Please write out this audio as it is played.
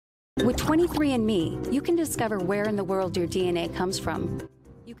With 23andMe, you can discover where in the world your DNA comes from.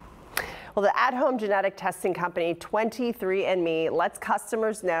 Well, the at-home genetic testing company 23andMe lets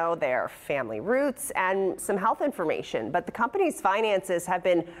customers know their family roots and some health information. But the company's finances have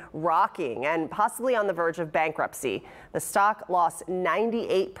been rocking and possibly on the verge of bankruptcy. The stock lost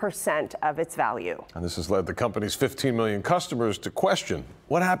 98% of its value. And this has led the company's 15 million customers to question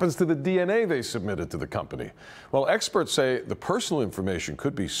what happens to the DNA they submitted to the company. Well, experts say the personal information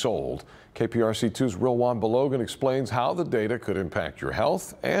could be sold. KPRC2's Rilwan Balogan explains how the data could impact your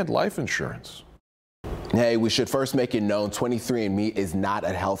health and life insurance. Hey, we should first make it known 23andMe is not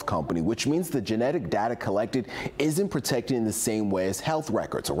a health company, which means the genetic data collected isn't protected in the same way as health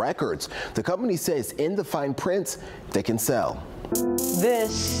records. The company says in the fine print they can sell.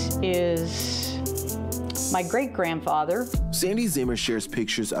 This is my great-grandfather. Sandy Zimmer shares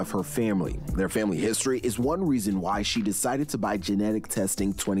pictures of her family. Their family history is one reason why she decided to buy genetic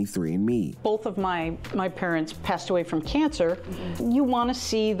testing 23andMe. Both of my parents passed away from cancer. You want to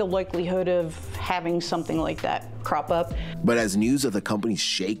see the likelihood of having something like that crop up. But as news of the company's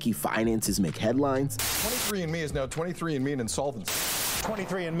shaky finances make headlines, 23andMe is now 23andMe and insolvency.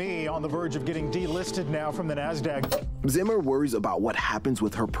 23andMe on the verge of getting delisted now from the NASDAQ. Zimmer worries about what happens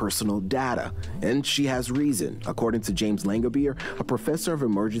with her personal data, and she has reason. According to James Langabeer, a professor of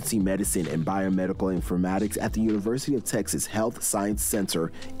emergency medicine and biomedical informatics at the University of Texas Health Science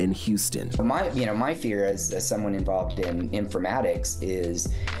Center in Houston. My fear as someone involved in informatics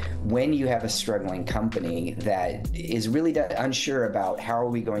is when you have a struggling company that is really unsure about how are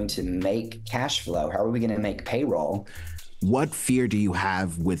we going to make cash flow, how are we going to make payroll. What fear do you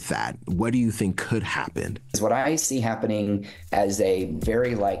have with that? What do you think could happen? What I see happening as a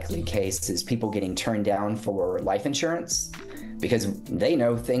very likely case is people getting turned down for life insurance because they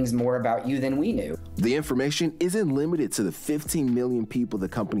know things more about you than we knew. The information isn't limited to the 15 million people the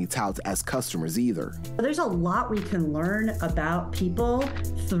company touts as customers either. There's a lot we can learn about people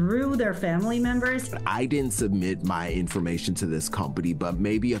through their family members. I didn't submit my information to this company, but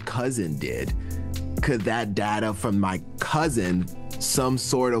maybe a cousin did. Could that data from my cousin some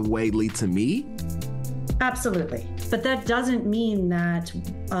sort of way lead to me? Absolutely. But that doesn't mean that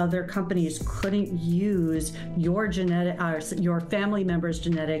other companies couldn't use your your family members'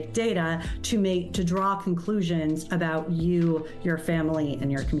 genetic data to draw conclusions about you, your family, and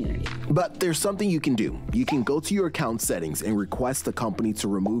your community. But there's something you can do. You can go to your account settings and request the company to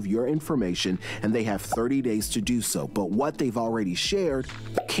remove your information, and they have 30 days to do so. But what they've already shared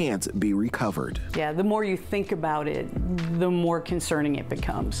can't be recovered. Yeah, the more you think about it, the more concerning it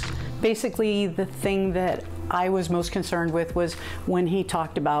becomes. Basically, the thing that I was most concerned with was when he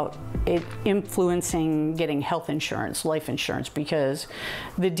talked about it influencing getting health insurance, life insurance, because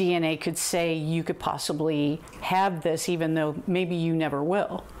the DNA could say you could possibly have this even though maybe you never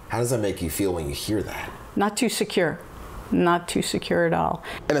will. How does that make you feel when you hear that? Not too secure. Not too secure at all.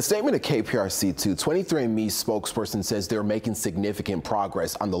 In a statement to KPRC2, 23andMe's spokesperson says they're making significant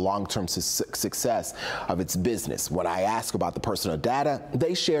progress on the long-term success of its business. When I asked about the personal data,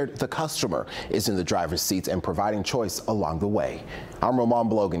 they shared the customer is in the driver's seat and providing choice along the way. I'm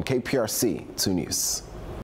Rilwan Balogan, KPRC2 News.